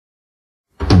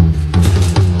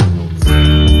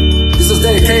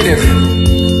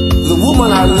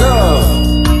I love,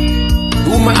 the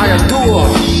woman I adore,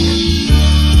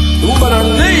 the woman I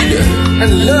need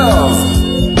and love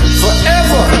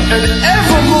forever and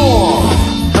evermore.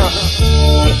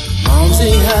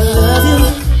 Mumsey, I love you.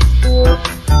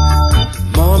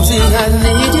 Mumsey, I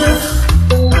need you.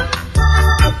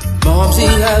 Mumsey,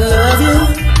 I love you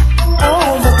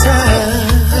all the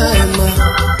time.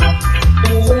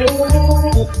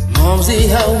 Mumsey,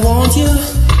 I want you.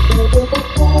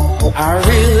 I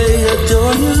really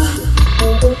adore you.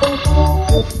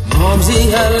 Mumsey,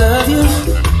 I love you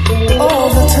all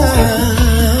the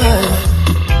time.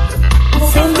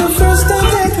 From the first time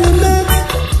that we met,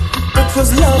 it was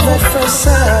love at first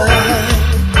sight.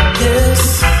 Yes.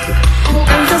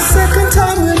 And the second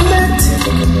time we met,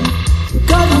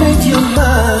 God made you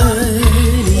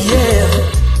mine. Yeah.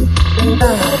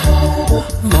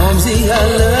 Mumsey, I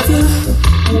love you.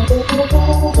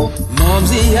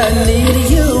 Mumsey, I need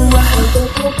you.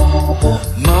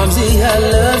 Mumsey, I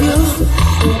love you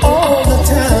all the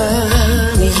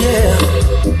time. Yeah.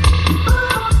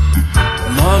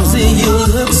 Mumsey, you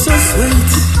look so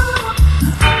sweet.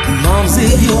 Mumsey,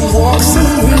 you walk so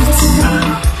sweet.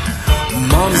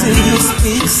 Mumsey, you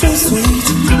speak so sweet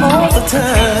all the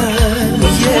time.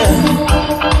 Yeah.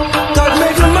 God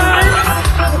made you mine.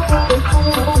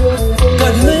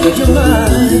 God made you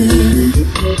mine.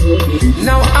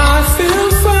 Now I feel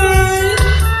fine,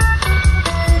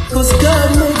 'cause God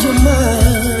made you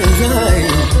mine.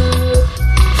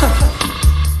 Huh.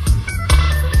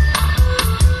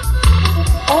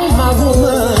 Oh, my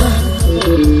woman,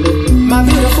 my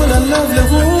beautiful and lovely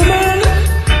woman,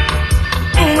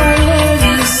 oh, I love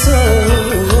you so.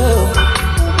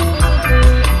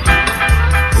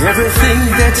 Everything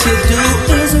that you do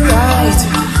is right.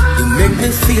 You make me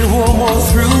feel warm all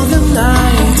through the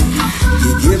night.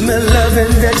 You give me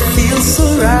loving that feels so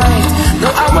right.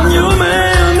 Now I'm a new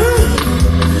man,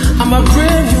 I'm a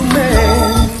brand new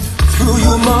man. Through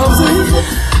you, Mumsey,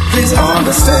 please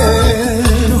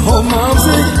understand. Oh,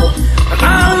 Mumsey, I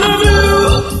love you.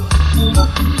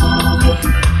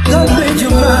 God made you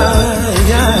mine.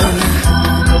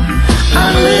 I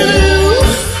need you,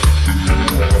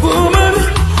 woman,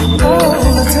 all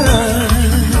the time.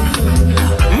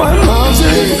 My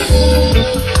Mumsey,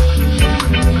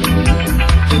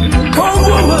 oh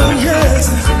woman, yes,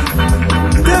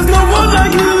 there's no one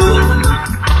like you.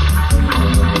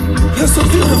 You're so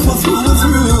beautiful through and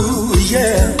through,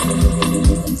 yeah.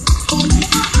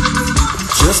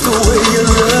 Just the way you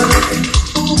look,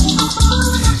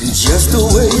 just the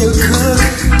way you cook,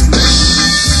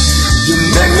 you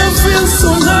make me feel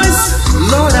so nice.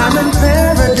 Lord, I'm in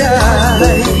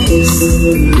paradise.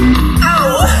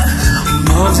 Oh,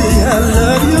 Mumsey, I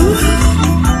love you.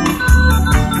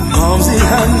 Mumsey,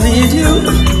 I need you.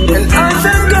 And I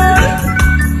thank God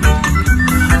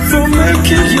for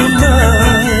making you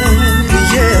mine.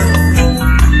 Yeah.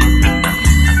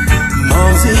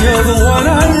 Mumsey, you're the one I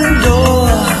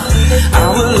adore. I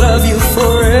will love you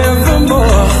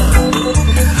forevermore.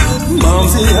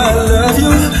 Mumsey, I love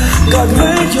you. God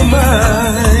made you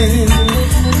mine.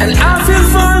 And I feel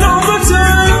fine all the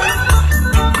time.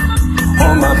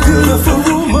 Oh, my beautiful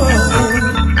woman.